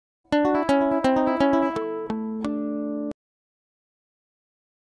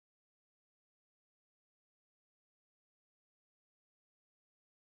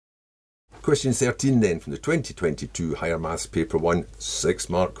Question 13 then from the 2022 Higher Maths Paper 1,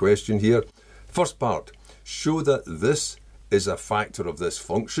 6-mark question here. First part, show that this is a factor of this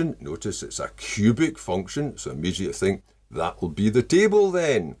function. Notice it's a cubic function, so immediately think that will be the table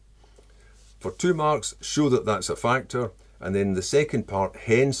then. For 2 marks, show that that's a factor. And then the second part,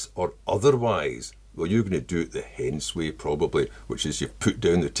 hence or otherwise. Well, you're going to do it the hence way probably, which is you've put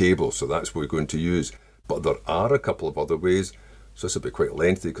down the table, so that's what we're going to use. But there are a couple of other ways, so this will be quite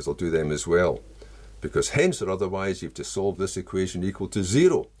lengthy because I'll do them as well. Because hence or otherwise, you have to solve this equation equal to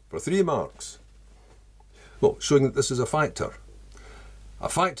 0 for 3 marks. Well, showing that this is a factor. A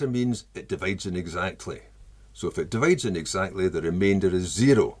factor means it divides inexactly. So if it divides inexactly, the remainder is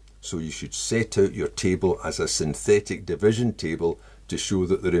 0. So you should set out your table as a synthetic division table to show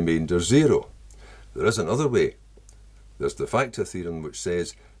that the remainder is 0. There is another way. There's the factor theorem which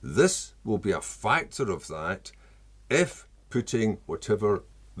says this will be a factor of that if putting whatever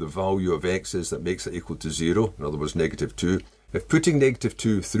the value of x is that makes it equal to 0, in other words negative 2, if putting negative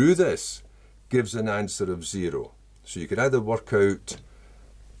 2 through this gives an answer of 0. So you could either work out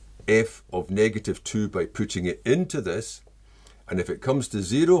f of negative 2 by putting it into this, and if it comes to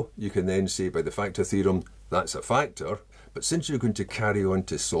 0, you can then say by the factor theorem, that's a factor. But since you're going to carry on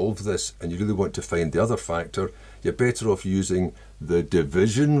to solve this and you really want to find the other factor, you're better off using the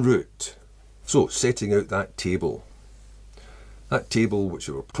division route. So setting out that table. That table which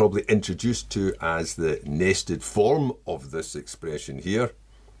you were probably introduced to as the nested form of this expression here,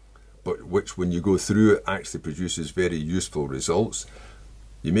 but which when you go through it actually produces very useful results.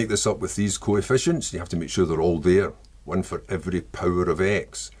 You make this up with these coefficients, you have to make sure they're all there. 1 for every power of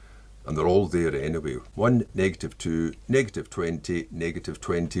x, and they're all there anyway. 1, negative 2, negative 20, negative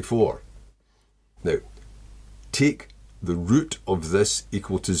 24. Now, take the root of this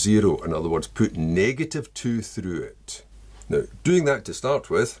equal to 0, in other words, put negative 2 through it. Now, doing that to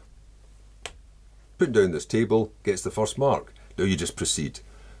start with, putting down this table gets the first mark. Now you just proceed.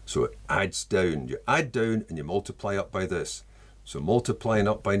 So it adds down. You add down and you multiply up by this. So multiplying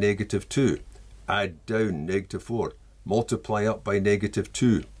up by negative 2, add down negative 4. Multiply up by negative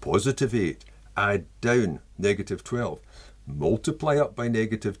 2, positive 8, add down negative 12, multiply up by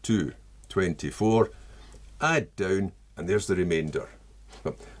negative 2, 24, add down, and there's the remainder.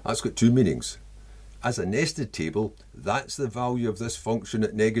 Well, that's got 2 meanings. As a nested table, that's the value of this function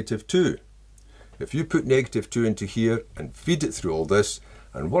at negative 2. If you put negative 2 into here and feed it through all this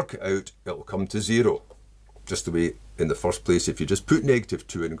and work it out, it'll come to 0. Just the way in the first place, if you just put negative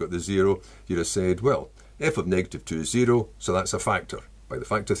 2 in and got the 0, you'd have said, well, f of negative 2 is 0, so that's a factor by the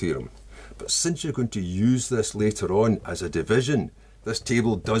factor theorem. But since you're going to use this later on as a division, this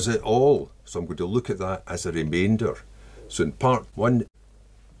table does it all. So I'm going to look at that as a remainder. So in part 1,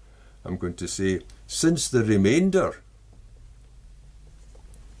 I'm going to say, since the remainder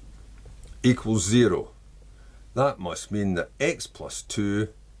equals 0, that must mean that x plus 2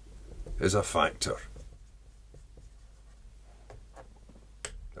 is a factor.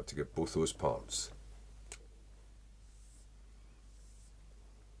 I have to get both those parts.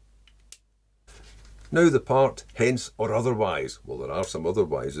 Now the part hence or otherwise. Well, there are some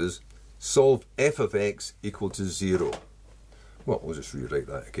otherwises. Solve f of x equal to 0. Well, we'll just rewrite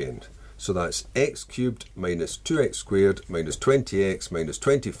that again. So that's x cubed minus 2x squared minus 20x minus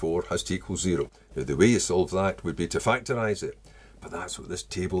 24 has to equal 0. Now the way you solve that would be to factorise it. But that's what this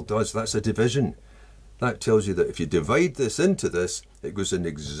table does. That's a division. That tells you that if you divide this into this, it goes in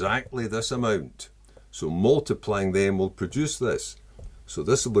exactly this amount. So multiplying them will produce this. So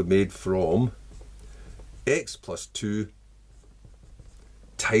this will be made from x plus 2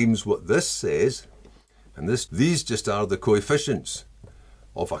 times what this says, and these just are the coefficients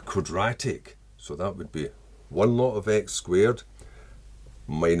of a quadratic. So that would be 1 lot of x squared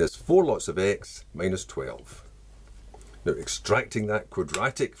minus 4 lots of x minus 12. Now extracting that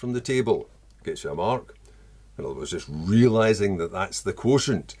quadratic from the table gets you a mark. In other words, just realising that that's the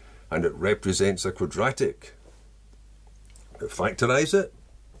quotient and it represents a quadratic. Now factorise it.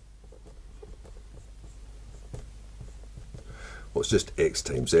 Well, it's just x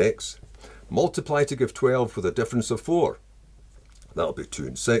times x. Multiply to give 12 with a difference of 4. That'll be 2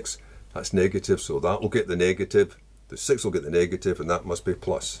 and 6. That's negative, so that will get the negative. The 6 will get the negative, and that must be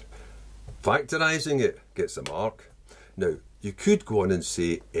plus. Factorising it gets a mark. Now, you could go on and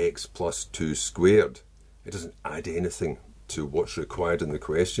say x plus 2 squared. It doesn't add anything to what's required in the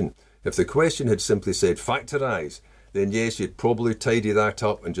question. If the question had simply said factorise, then yes, you'd probably tidy that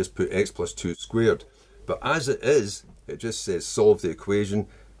up and just put x plus 2 squared. But as it is, it just says solve the equation,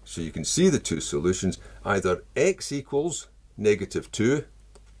 so you can see the two solutions. Either x equals negative 2,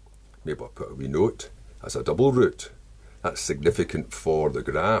 maybe I'll put a wee note, that's a double root. That's significant for the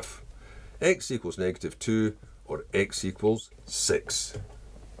graph. x equals negative 2 or x equals 6.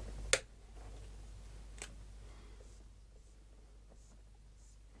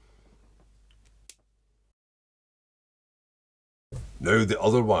 Now the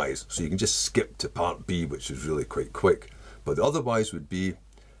otherwise, so you can just skip to part B, which is really quite quick, but the otherwise would be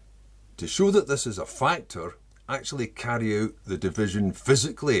to show that this is a factor, actually carry out the division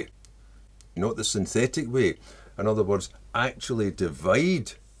physically, not the synthetic way. In other words, actually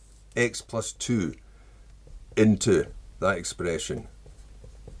divide x plus 2 into that expression.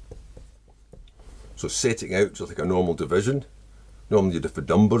 So setting out just like a normal division, normally you'd have the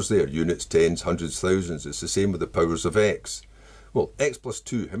numbers there, units, tens, hundreds, thousands. It's the same with the powers of x. Well, x plus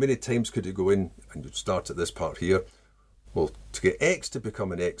 2, how many times could it go in? And you'd start at this part here. Well, to get x to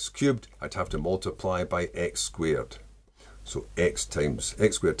become an x cubed, I'd have to multiply by x squared. So x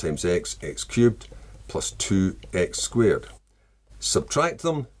squared times x cubed, plus 2x squared. Subtract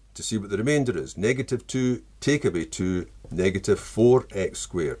them to see what the remainder is. Negative 2, take away 2, negative 4x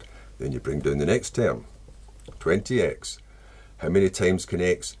squared. Then you bring down the next term, 20x. How many times can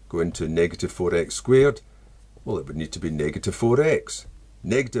x go into negative 4x squared? Well, it would need to be negative 4x.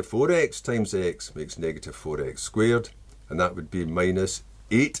 Negative 4x times x makes negative 4x squared, and that would be minus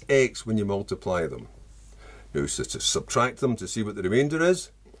 8x when you multiply them. Now, so to subtract them to see what the remainder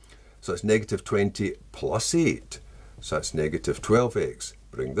is, so that's negative 20 plus 8, so that's negative 12x.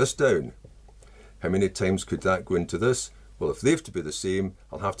 Bring this down. How many times could that go into this? Well, if they have to be the same,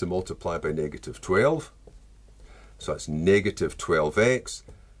 I'll have to multiply by negative 12, so that's negative 12x,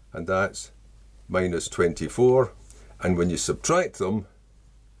 and that's minus 24, and when you subtract them,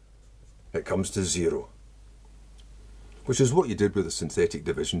 it comes to 0, which is what you did with the synthetic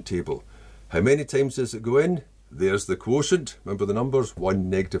division table. How many times does it go in? There's the quotient. Remember the numbers? 1,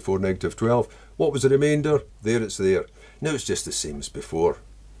 negative 4, negative 12. What was the remainder? There it's there. Now it's just the same as before.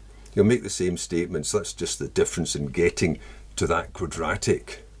 You'll make the same statements. That's just the difference in getting to that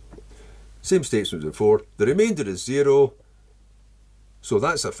quadratic. Same statements as before. The remainder is 0, so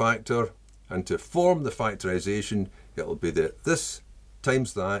that's a factor. And to form the factorization, it'll be that this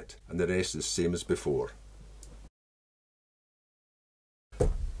times that, and the rest is the same as before.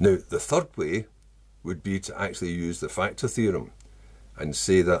 Now, the third way would be to actually use the factor theorem and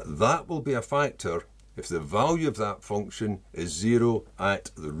say that that will be a factor if the value of that function is 0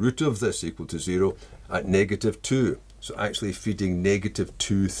 at the root of this equal to 0 at negative 2. So actually feeding negative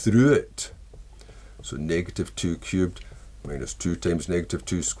 2 through it. So negative 2 cubed minus 2 times negative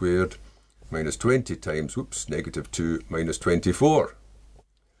 2 squared minus 20 times, negative 2 minus 24.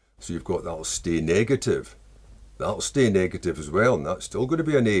 So you've got that'll stay negative. That'll stay negative as well, and that's still going to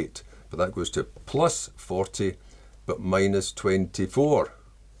be an 8. But that goes to plus 40, but minus 24.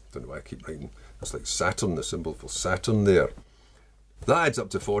 Don't know why I keep writing. That's like Saturn, the symbol for Saturn there. That adds up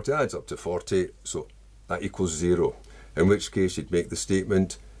to 40, that adds up to 40, so that equals 0. In which case you'd make the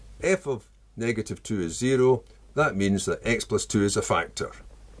statement, f of negative 2 is 0. That means that x plus 2 is a factor.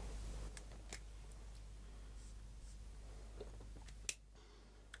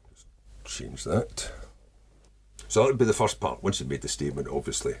 Change that. So that would be the first part, once you've made the statement,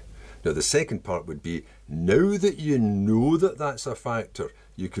 obviously. Now the second part would be, now that you know that that's a factor,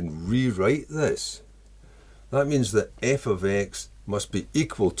 you can rewrite this. That means that f of x must be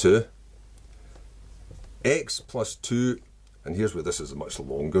equal to x plus 2, and here's where this is a much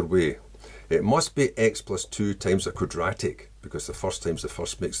longer way. It must be x plus 2 times a quadratic, because the first times the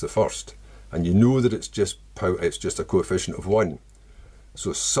first makes the first. And you know that it's just a coefficient of 1.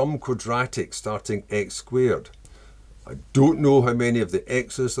 So some quadratic starting x squared. I don't know how many of the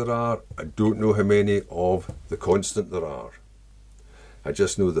x's there are. I don't know how many of the constant there are. I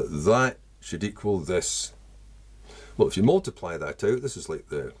just know that that should equal this. Well, if you multiply that out, this is like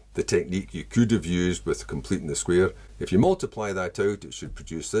the technique you could have used with completing the square. If you multiply that out, it should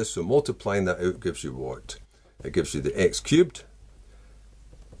produce this. So multiplying that out gives you what? It gives you the x cubed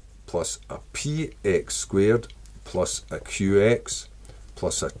plus a px squared plus a qx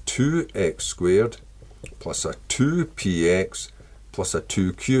plus a 2x squared plus a 2px plus a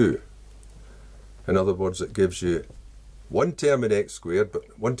 2q. In other words, it gives you one term in x squared,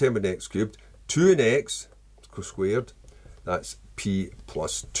 but one term in x cubed, 2 in x squared, that's p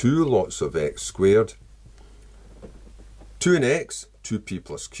plus 2 lots of x squared, 2 in x, 2p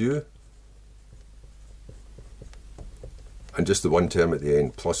plus q, and just the one term at the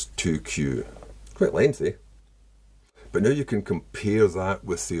end, plus 2q. Quite lengthy. But now you can compare that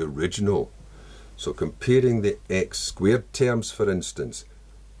with the original. So comparing the x squared terms, for instance,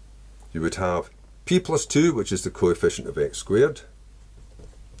 you would have p plus 2, which is the coefficient of x squared,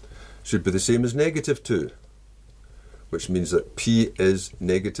 should be the same as negative 2, which means that p is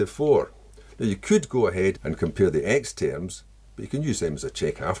negative 4. Now you could go ahead and compare the x terms, but you can use them as a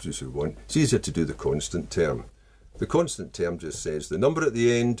check afterwards if you want. It's easier to do the constant term. The constant term just says the number at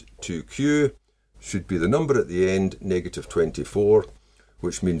the end, 2q, should be the number at the end, negative 24,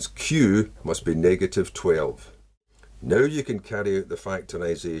 which means q must be negative 12. Now you can carry out the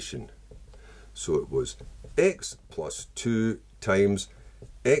factorization. So it was x plus 2 times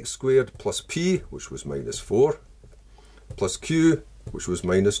x squared plus p, which was minus 4, plus q, which was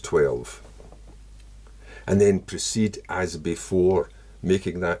minus 12. And then proceed as before,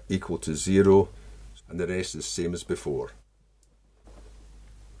 making that equal to 0, and the rest is the same as before.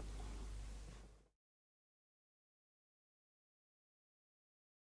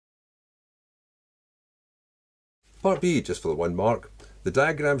 Part B, just for the 1 mark. The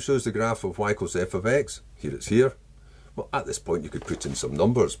diagram shows the graph of y equals f of x. Here it's here. Well, at this point you could put in some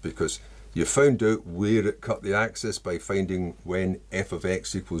numbers because you found out where it cut the axis by finding when f of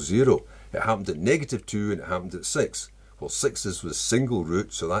x equals 0. It happened at negative 2 and it happened at 6. Well, 6 is with single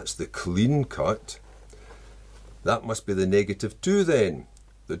root, so that's the clean cut. That must be the negative 2 then.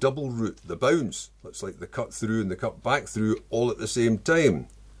 The double root, the bounce. Looks like the cut through and the cut back through all at the same time.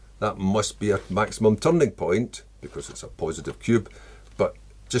 That must be a maximum turning point because it's a positive cube, but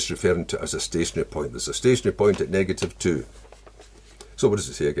just referring to it as a stationary point. There's a stationary point at negative 2. So what does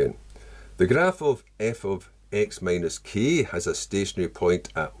it say again? The graph of f of x minus k has a stationary point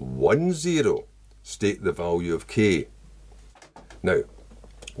at 1, 0. State the value of k. Now,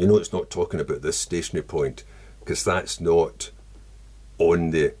 you know it's not talking about this stationary point because that's not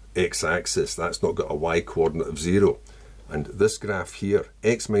on the x-axis. That's not got a y-coordinate of 0. And this graph here,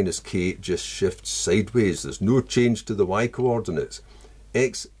 x minus k, just shifts sideways. There's no change to the y-coordinates.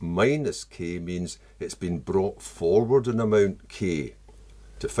 X minus k means it's been brought forward an amount k.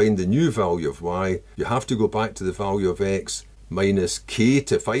 To find the new value of y, you have to go back to the value of x minus k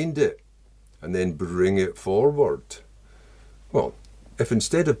to find it, and then bring it forward. Well, if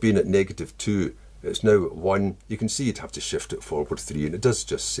instead of being at negative 2, it's now at 1, you can see you'd have to shift it forward 3, and it does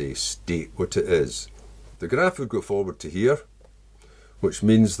just say state what it is. The graph would go forward to here, which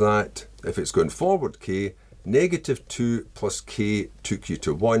means that if it's going forward k, negative 2 plus k took you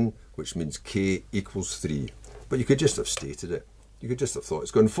to 1, which means k equals 3. But you could just have stated it. You could just have thought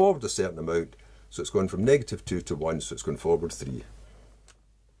it's going forward a certain amount, so it's going from negative 2 to 1, so it's going forward 3.